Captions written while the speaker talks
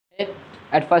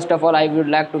At first of all, I would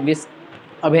like to wish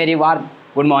a very warm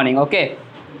good morning. Okay.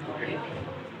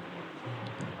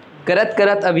 करत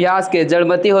करत अभ्यास के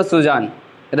जड़मती हो सुजान,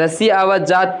 रस्सी आवाज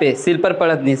जात पे सिर पर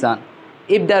पड़त निशान.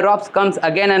 If the drops comes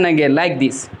again and again like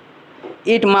this,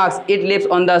 it marks it lives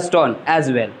on the stone as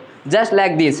well. Just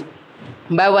like this,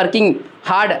 by working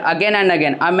hard again and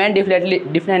again, a man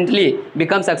definitely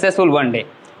becomes successful one day.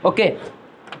 Okay.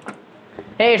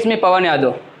 Hey, it's me Pawan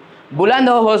Yadav. बुलंद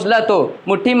हो हौसला तो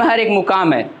मुट्ठी में हर एक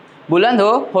मुकाम है. बुलंद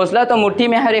हो हौसला तो मुट्ठी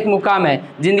में हर एक मुकाम है.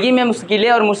 ज़िंदगी में मुश्किलें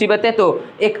और मुसीबतें तो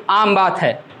एक आम बात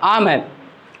है, आम है.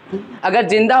 अगर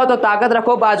जिंदा हो तो ताकत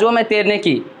रखो बाजुओं में तैरने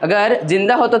की. अगर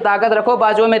जिंदा हो तो ताकत रखो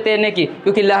बाजुओं में तैरने की,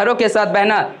 क्योंकि लहरों के साथ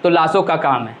बहना तो लाशों का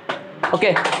काम है.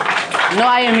 Okay. No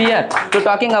I am here to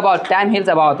talking about time heals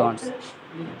about wants.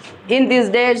 In this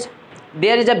days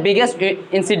there is a biggest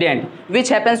incident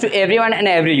which happens to everyone and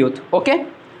every youth. Okay.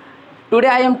 Today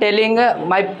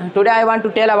I want to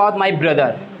tell about my brother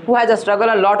who has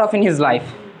struggled a lot of in his life.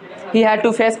 He had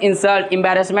to face insult,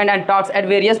 embarrassment and talks at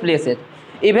various places.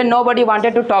 Even nobody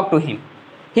wanted to talk to him.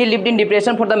 He lived in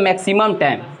depression for the maximum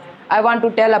time. I want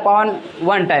to tell upon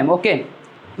one time, okay,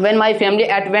 when my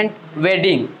family went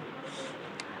wedding,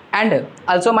 and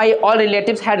also my all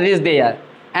relatives had reached there,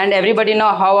 and everybody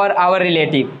know how are our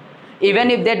relative.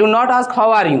 Even if they do not ask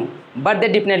how are you, but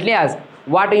they definitely ask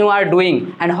what you are doing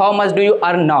and how much do you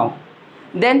earn now.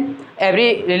 Then every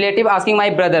relative asking my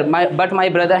brother, but my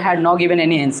brother had not given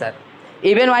any answer.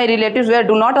 Even my relatives were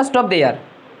do not stop there.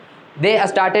 They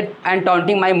started and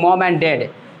taunting my mom and dad,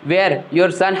 where your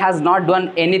son has not done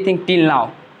anything till now.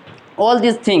 All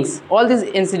these things, all these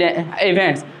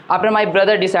events, after my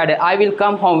brother decided I will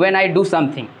come home when I do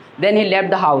something. Then he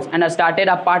left the house and started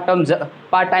a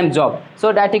part-time job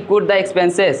so that he could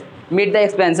meet the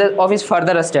expenses of his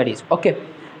further studies. Okay.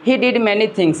 He did many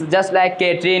things just like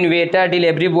catering, waiter,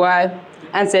 delivery boy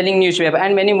and selling newspaper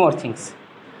and many more things.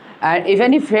 And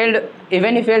even he failed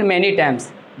many times,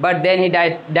 but then he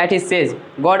died. That he says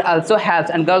God also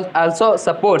helps and God also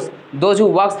supports those who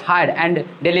works hard and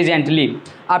diligently.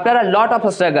 After a lot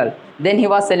of struggle, then he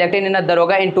was selected in a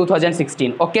daroga in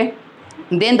 2016. Okay.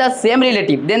 Then the same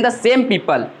relative, then the same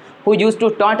people who used to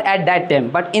taunt at that time,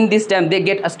 but in this time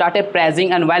they started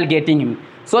praising and while getting him.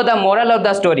 So the moral of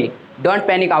the story: don't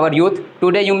panic, our youth.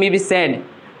 Today you may be sad,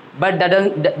 but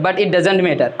it doesn't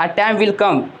matter. A time will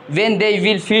come when they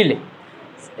will feel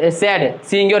sad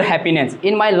seeing your happiness.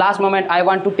 In my last moment, I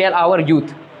want to tell our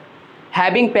youth: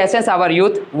 having patience, our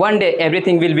youth. One day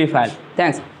everything will be fine.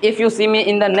 Thanks. If you see me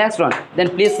in the next round,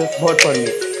 then please vote for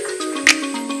me.